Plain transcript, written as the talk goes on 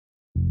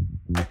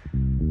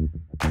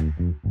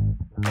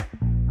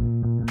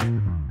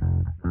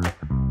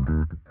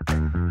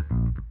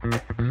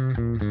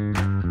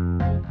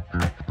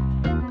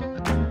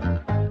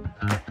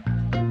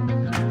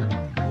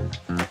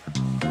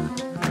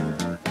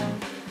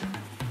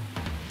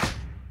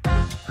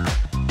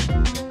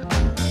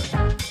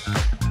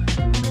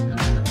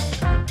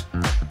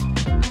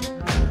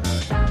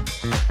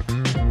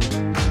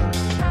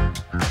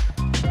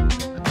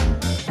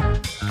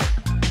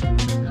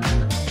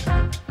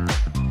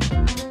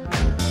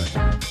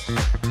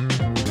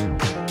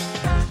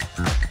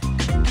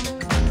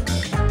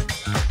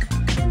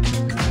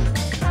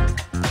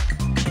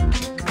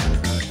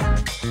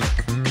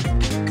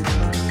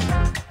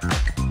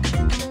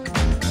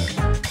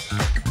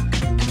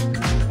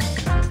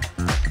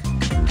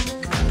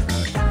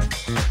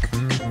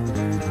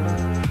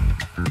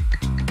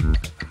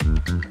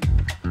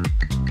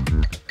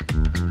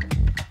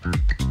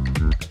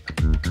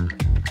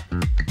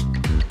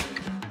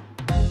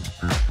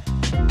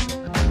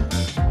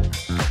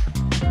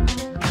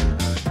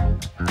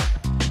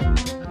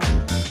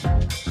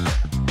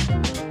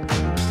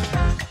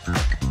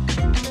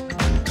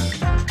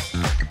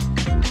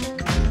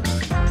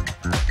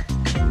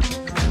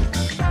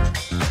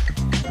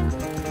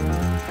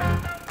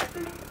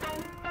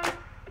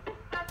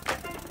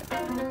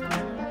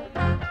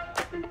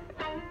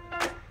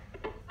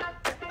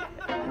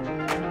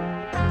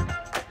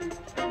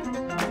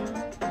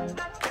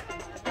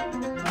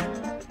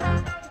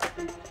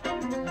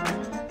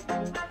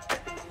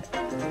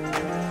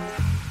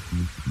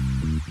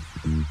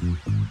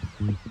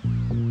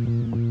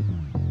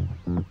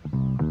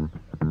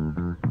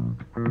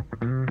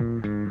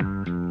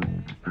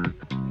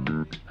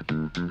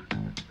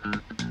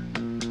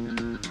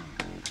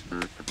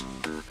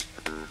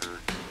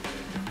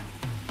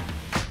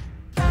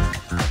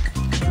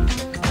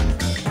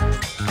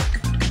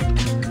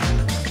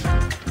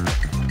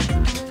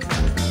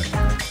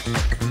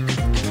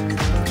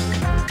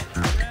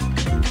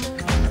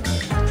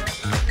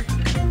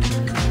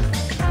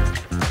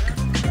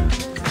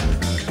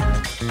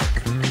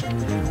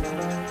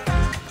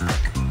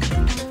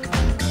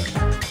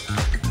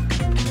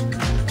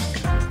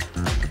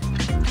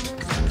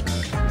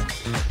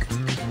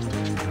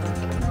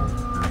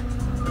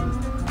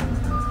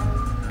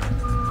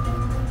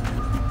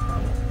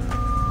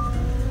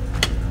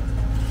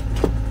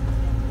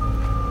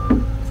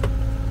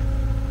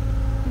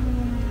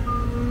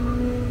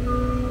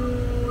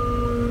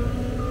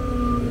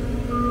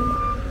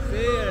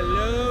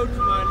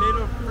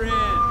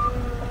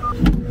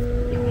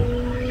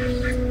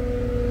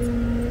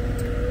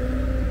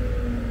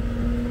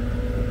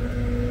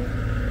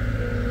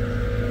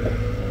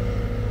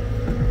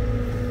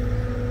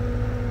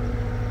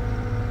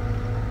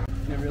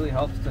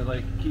Helps to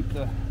like keep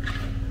the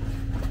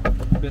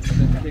bits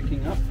of it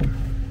kicking up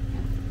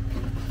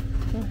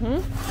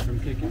from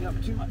kicking up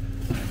too much.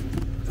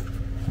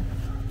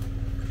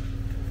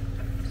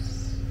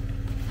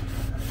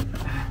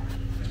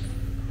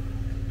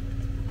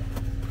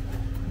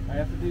 I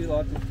have to do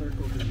lots of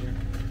circles in here.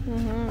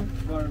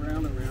 Going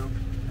around and around.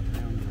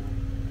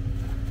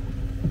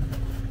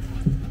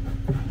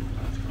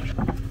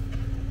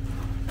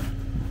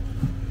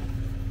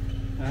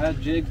 I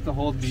had jigs to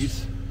hold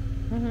these.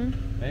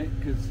 Right?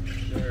 Because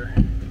they're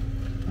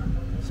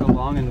so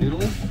long and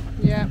noodly.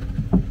 Yeah.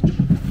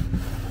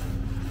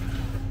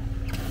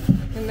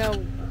 And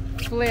they'll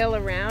flail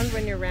around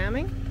when you're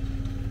ramming?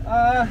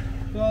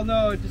 Well,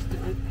 no,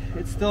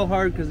 it's still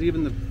hard because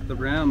even the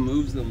ram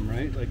moves them,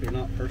 right? Like they're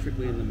not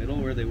perfectly in the middle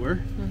where they were,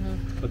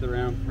 but the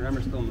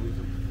rammer still moves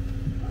them.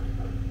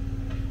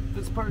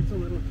 This part's a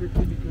little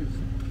tricky because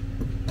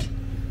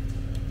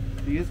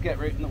these get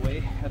right in the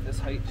way at this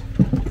height,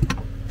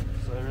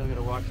 so I really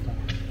gotta watch them.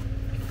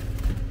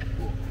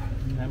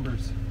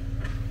 Members.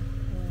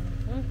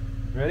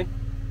 Ready?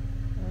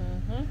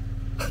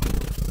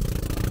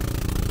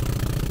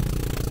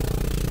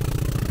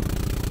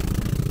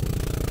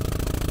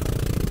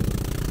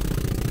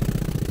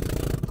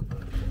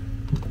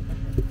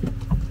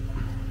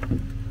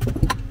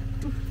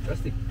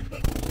 Rusty.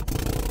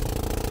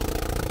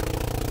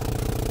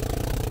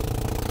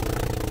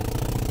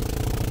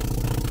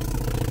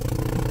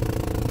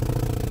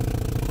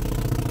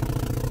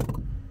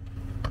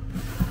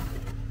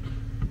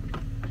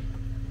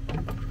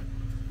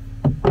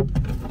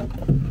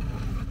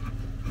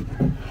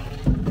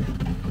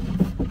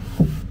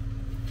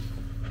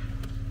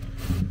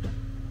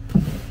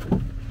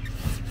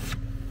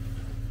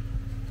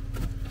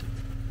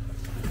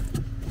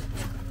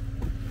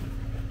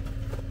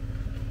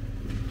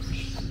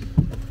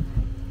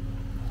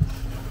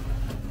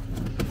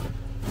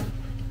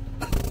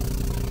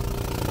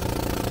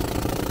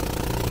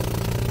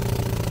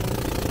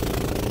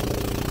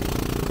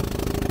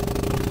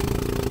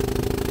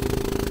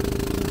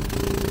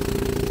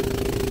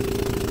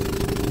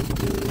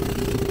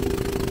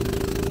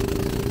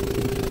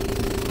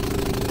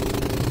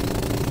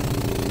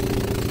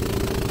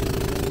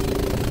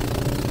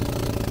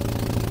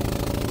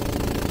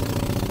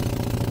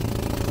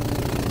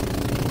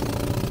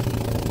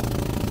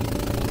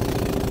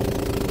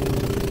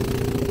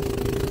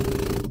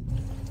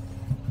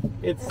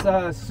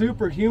 It's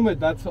super humid.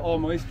 That's all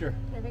moisture.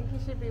 I think you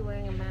should be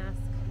wearing a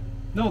mask.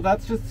 No,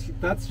 that's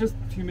just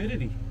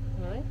humidity.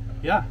 Really?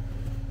 Yeah.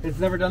 It's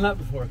never done that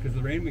before because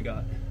the rain we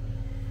got.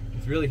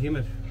 It's really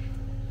humid.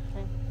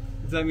 Okay.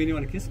 Does that mean you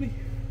want to kiss me?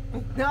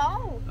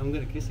 No. I'm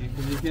gonna kiss you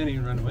because you can't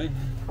even run away.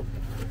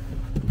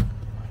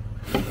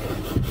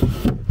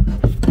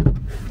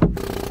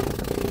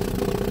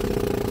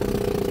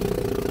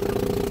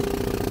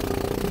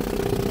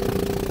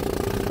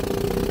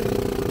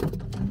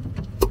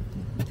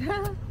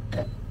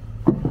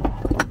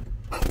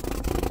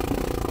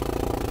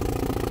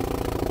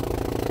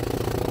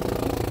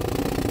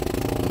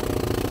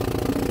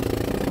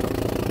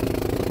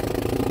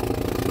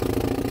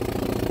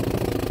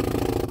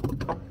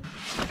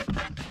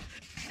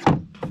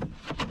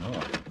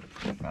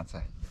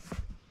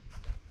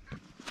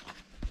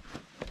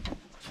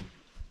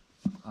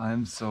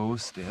 I'm so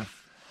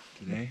stiff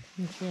today.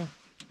 Me too.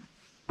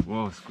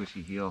 Whoa,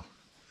 squishy heel.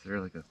 Is there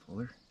like a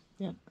puller?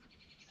 Yeah.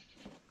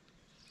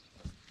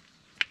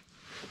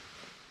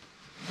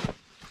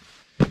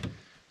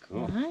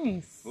 Cool.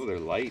 Nice. Oh, they're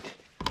light.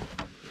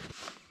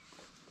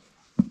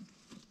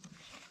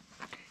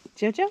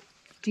 Jojo,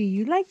 do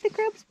you like the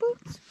Grubs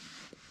boots?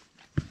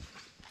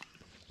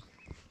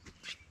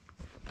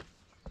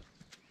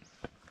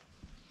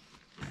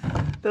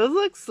 Those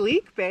look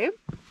sleek, babe.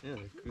 Yeah,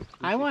 they're cool.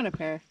 I want a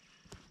pair.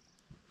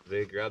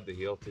 They grab the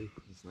heel too.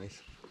 It's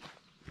nice.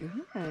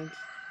 Good.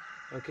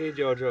 Okay,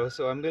 Jojo,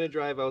 so I'm gonna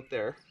drive out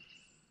there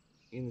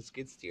in the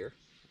skid steer,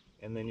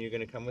 and then you're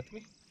gonna come with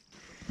me.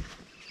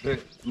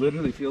 It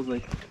literally feels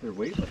like they're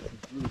weightless.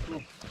 It's really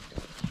cool.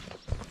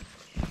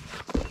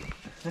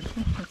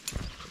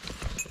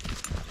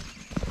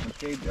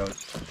 Okay,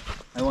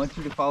 Jojo, I want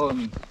you to follow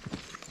me.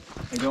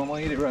 I don't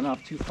want you to run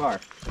off too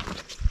far.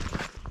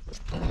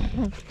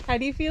 How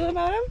do you feel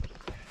about them?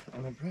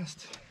 I'm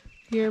impressed.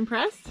 You're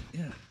impressed?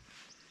 Yeah.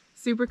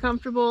 Super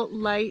comfortable,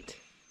 light.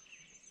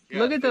 Yeah,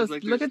 Look at those.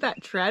 like Look at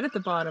that tread at the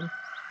bottom.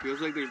 Feels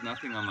like there's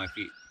nothing on my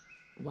feet.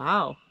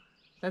 Wow,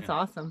 that's Yeah.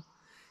 awesome.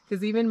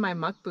 Because even my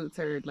muck boots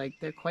are like,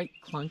 they're quite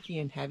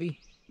clunky and heavy.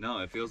 No,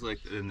 it feels like,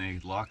 and they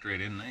locked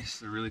right in nice.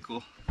 They're really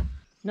cool.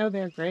 No,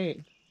 they're great.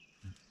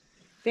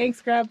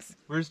 Thanks, Grubs.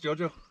 Where's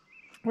Jojo?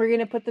 We're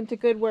gonna put them to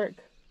good work.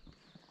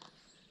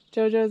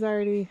 Jojo's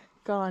already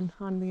gone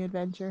on the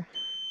adventure.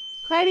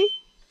 Clyde,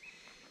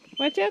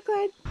 watch out,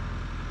 Clyde.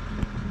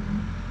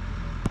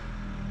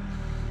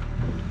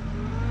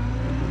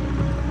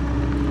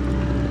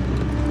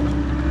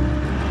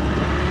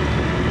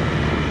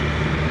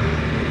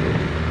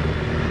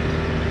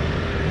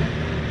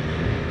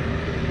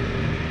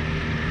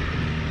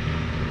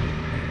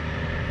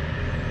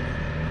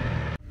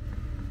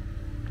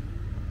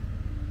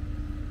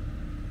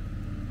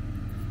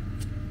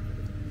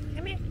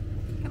 Come here.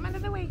 Come out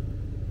of the way.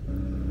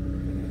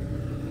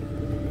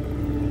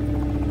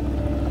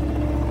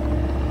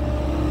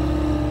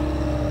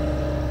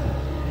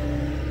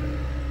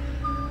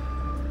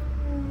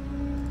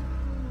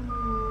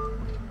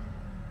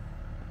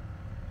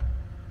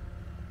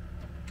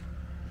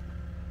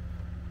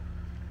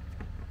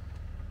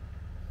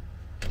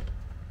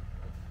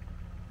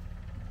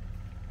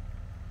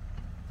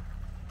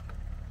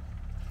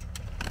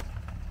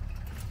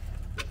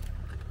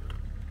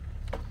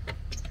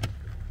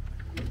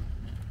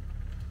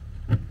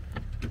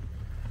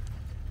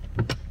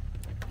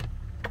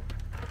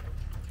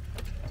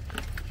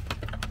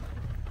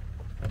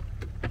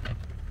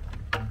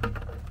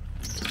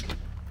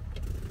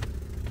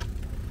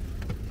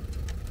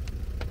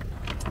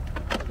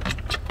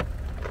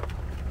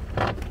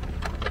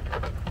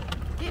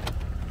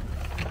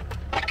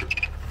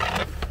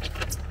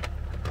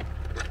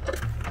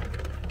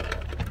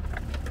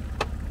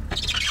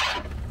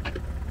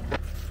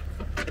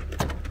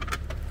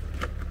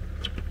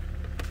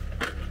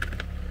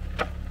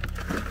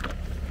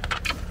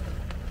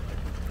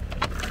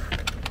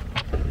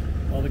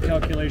 All the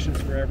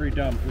calculations for every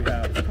dump we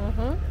have.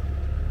 Uh-huh.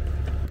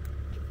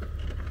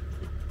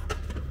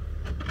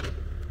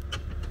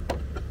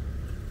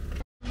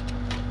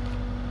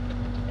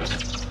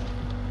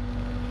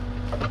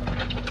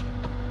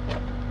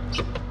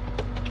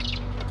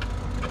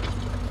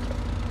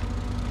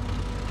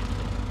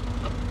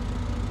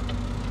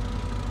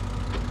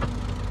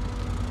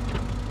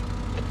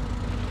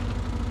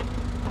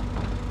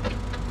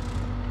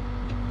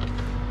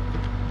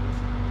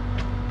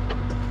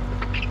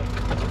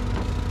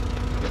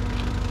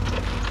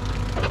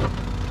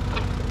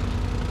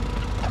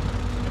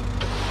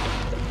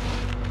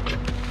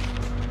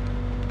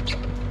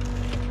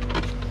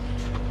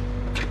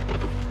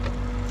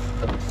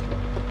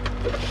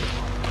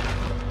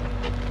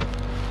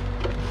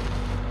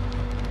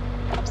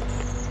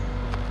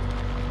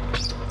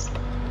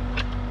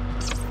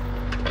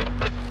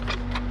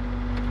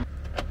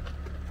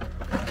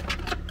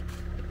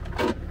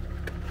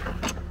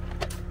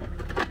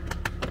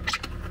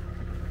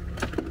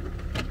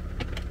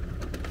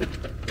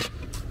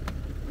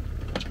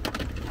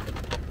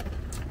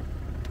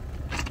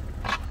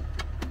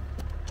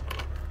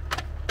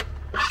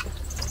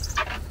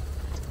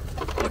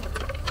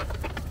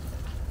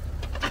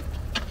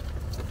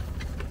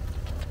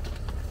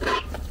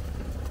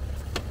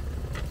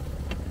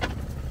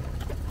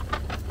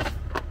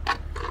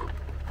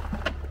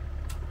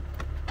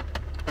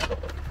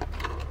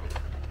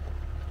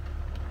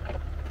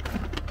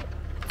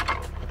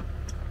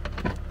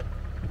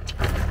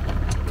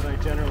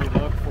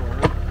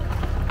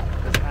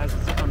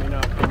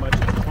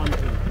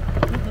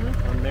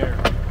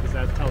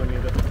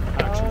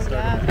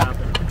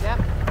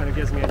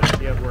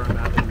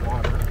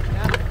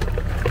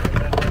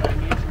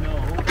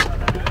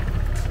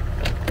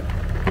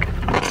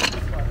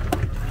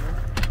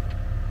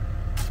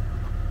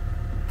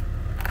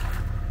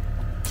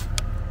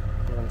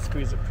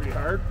 squeeze it pretty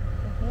hard.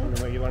 And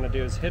then what you want to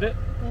do is hit it.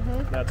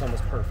 That's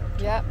almost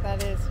perfect. Yep,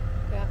 that is.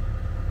 Yeah.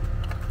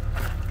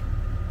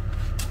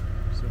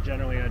 So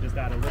generally I just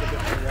add a little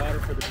bit more water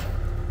for the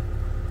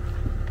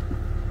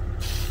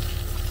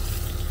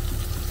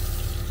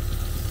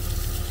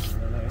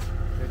and then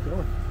I get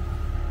going.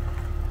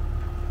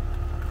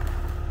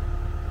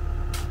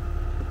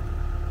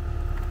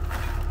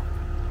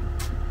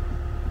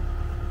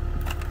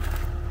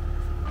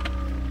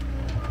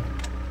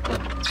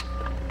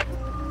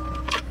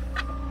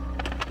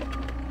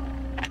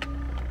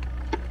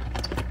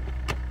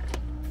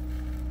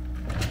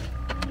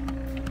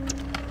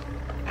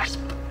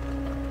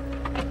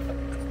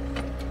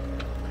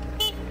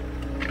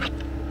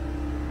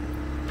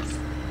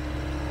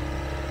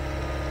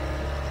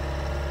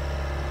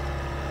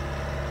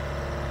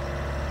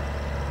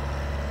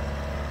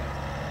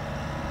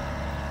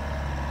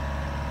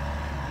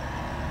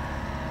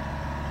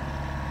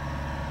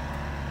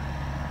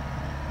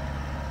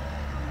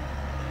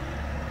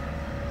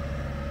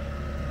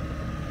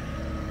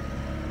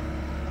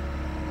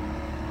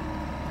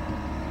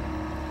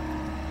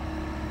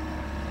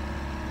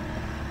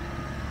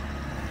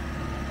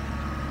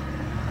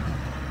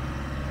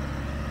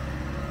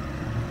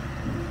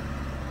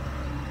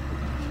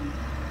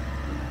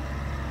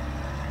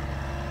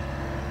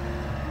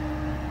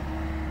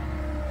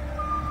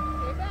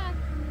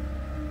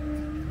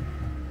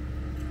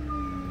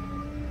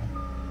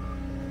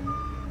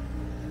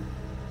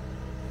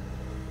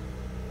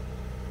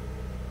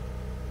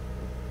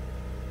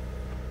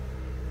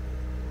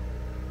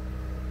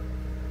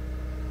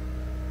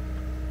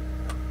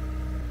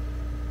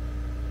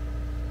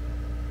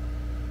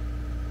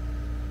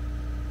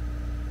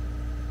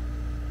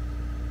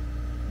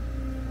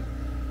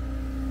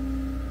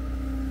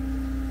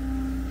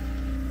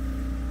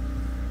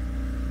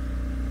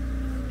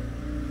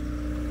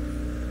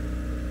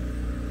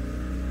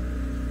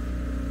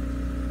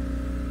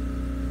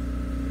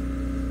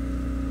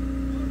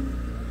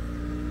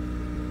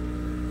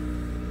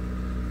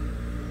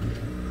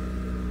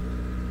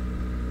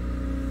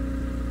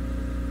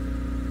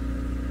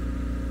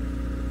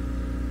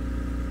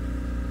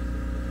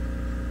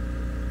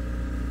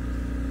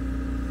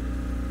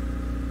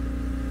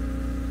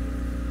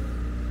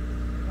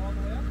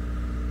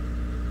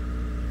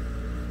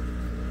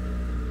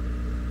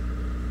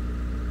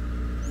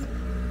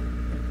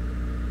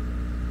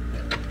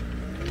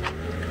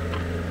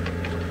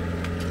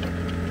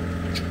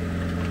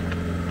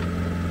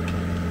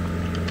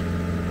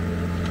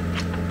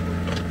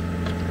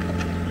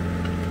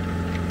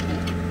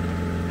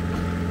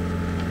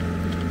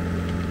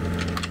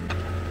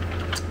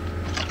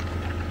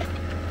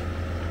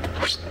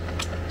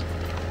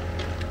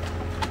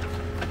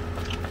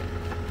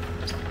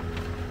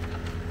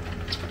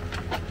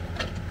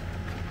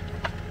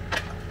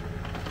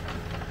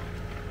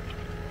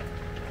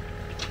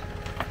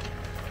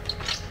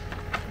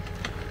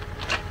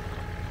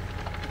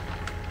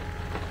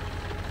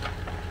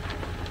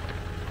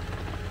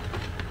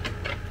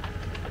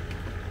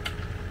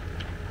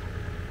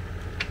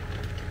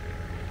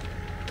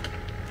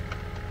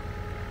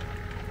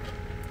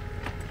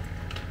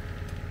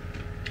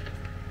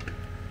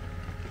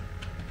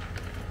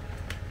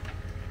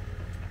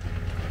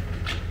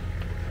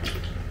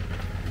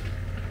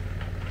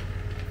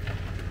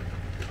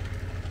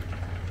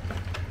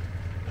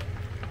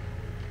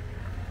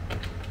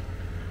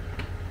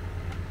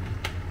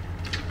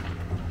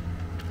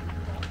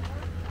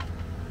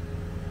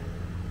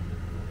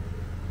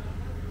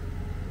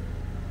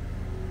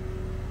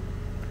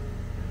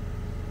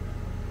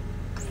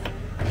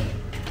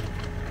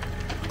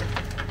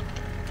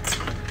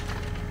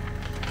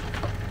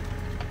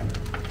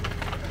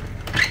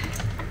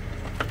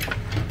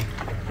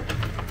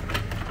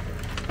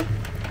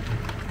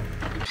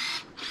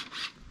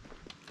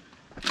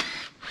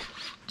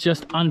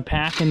 Just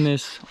unpacking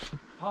this.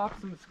 Pop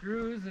some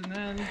screws and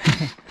then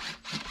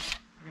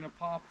we're gonna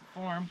pop the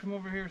form. Come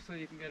over here so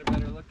you can get a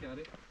better look at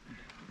it.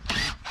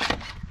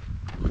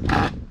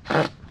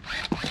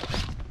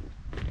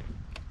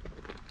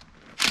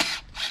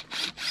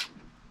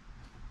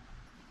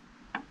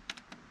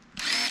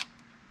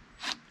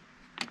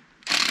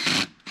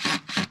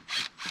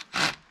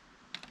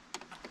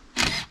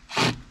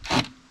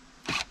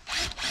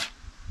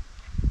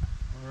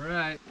 All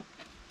right.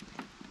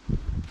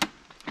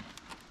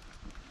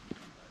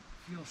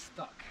 Feels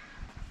stuck.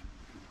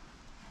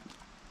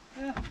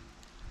 Yeah.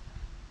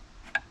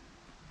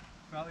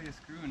 Probably a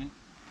screw in it.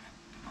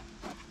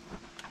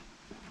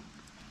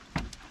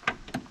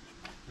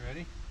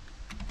 Ready?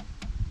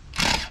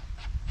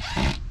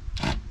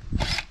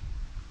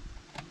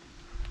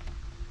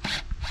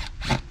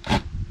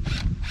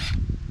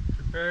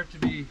 Prepare to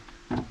be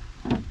or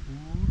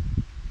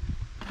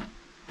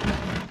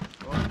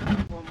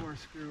one more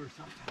screw or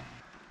something.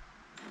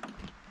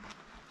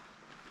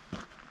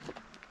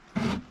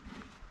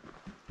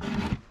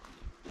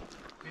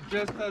 It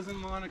just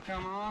doesn't want to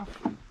come off.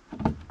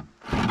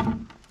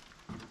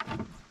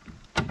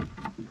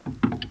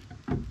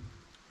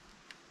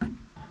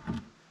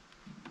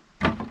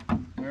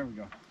 we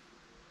go.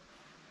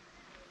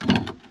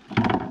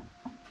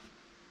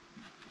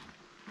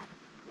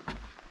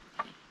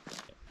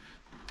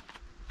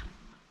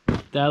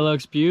 That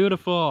looks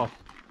beautiful.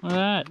 Look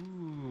at that.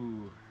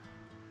 Ooh,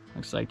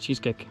 Looks like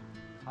cheesecake.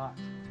 hot.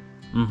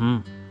 Mm-hmm.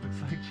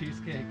 Looks like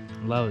cheesecake.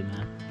 Love it,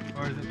 man.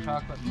 Or is it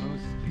chocolate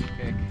mousse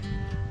cheesecake?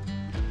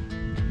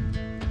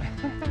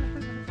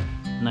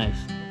 Nice.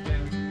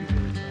 Okay, we can do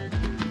the other side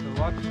too.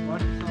 So watch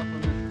yourself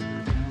on this.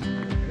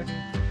 Okay?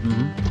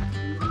 Mm-hmm.